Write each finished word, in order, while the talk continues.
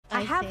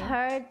I have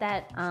heard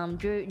that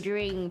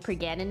during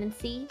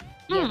pregnancy,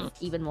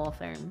 it's even more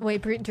firm.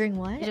 Wait, during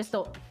what? I just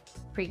thought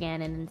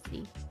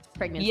pregnancy.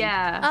 Pregnancy.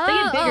 Yeah. They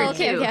get bigger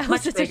too. Okay.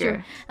 Much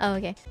bigger. Oh,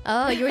 okay.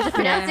 Oh, you were just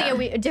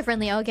pronouncing it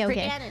differently. Okay.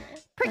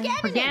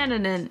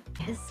 Pregnant.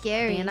 It's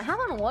scary. And I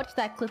haven't watched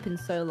that clip in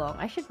so long.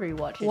 I should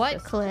rewatch it. What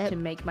just clip? To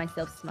make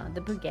myself smart.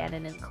 The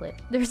pregnant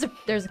clip. There's a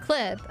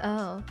clip.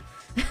 Oh.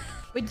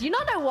 Wait, do you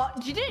not know what?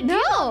 No,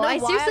 I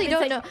seriously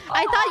don't know.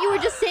 I thought you were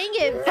just saying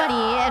it funny,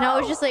 and I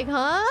was just like,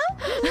 huh?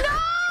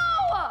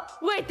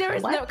 No! Wait, there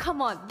is no.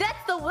 Come on,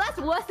 that's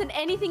worse than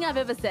anything I've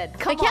ever said.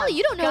 Come on, Kelly,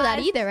 you don't know that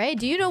either, right?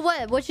 Do you know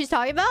what she's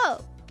talking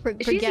about?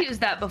 She's used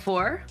that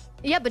before.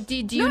 Yeah, but do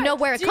you know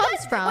where it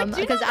comes from?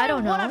 Because I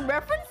don't know what I'm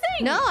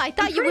referencing. No, I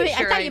thought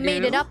you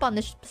made it up on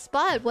the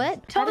spot.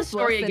 What? Tell the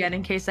story again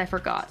in case I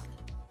forgot.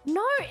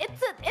 No,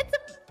 it's a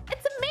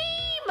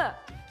meme.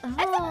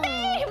 It's a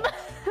meme.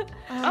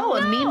 Oh,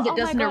 a meme that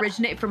doesn't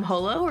originate from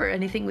Holo or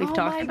anything we've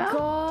talked about? Oh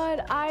my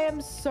god, I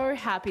am so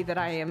happy that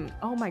I am.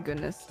 Oh my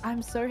goodness,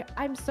 I'm so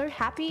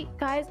happy,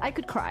 guys. I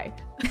could cry.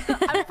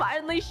 I'm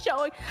finally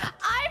showing.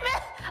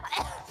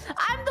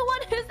 I'm the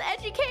one who's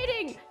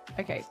educating.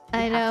 Okay.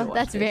 I know,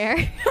 that's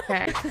fair.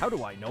 Okay. How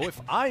do I know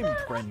if I'm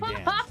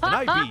pregnant? Can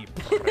I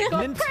be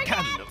pregnant?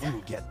 Can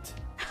you get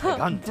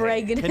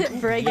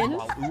pregnant?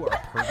 Uu are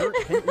pervert?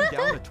 Can you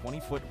down a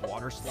 20-foot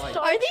water slide?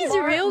 Are these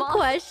real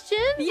questions?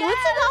 Yes.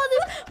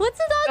 What's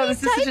with all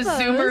these this typos? is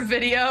such a Zoomer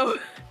video.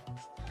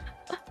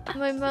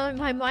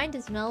 My mind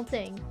is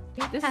melting.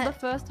 This is the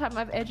first time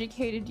I've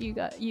educated you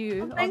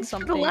on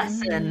something. For the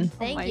lesson.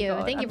 Thank you.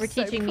 God, Thank you for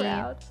teaching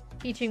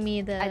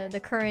me the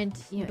current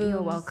booms.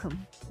 You're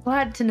welcome.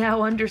 Glad to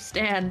now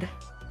understand.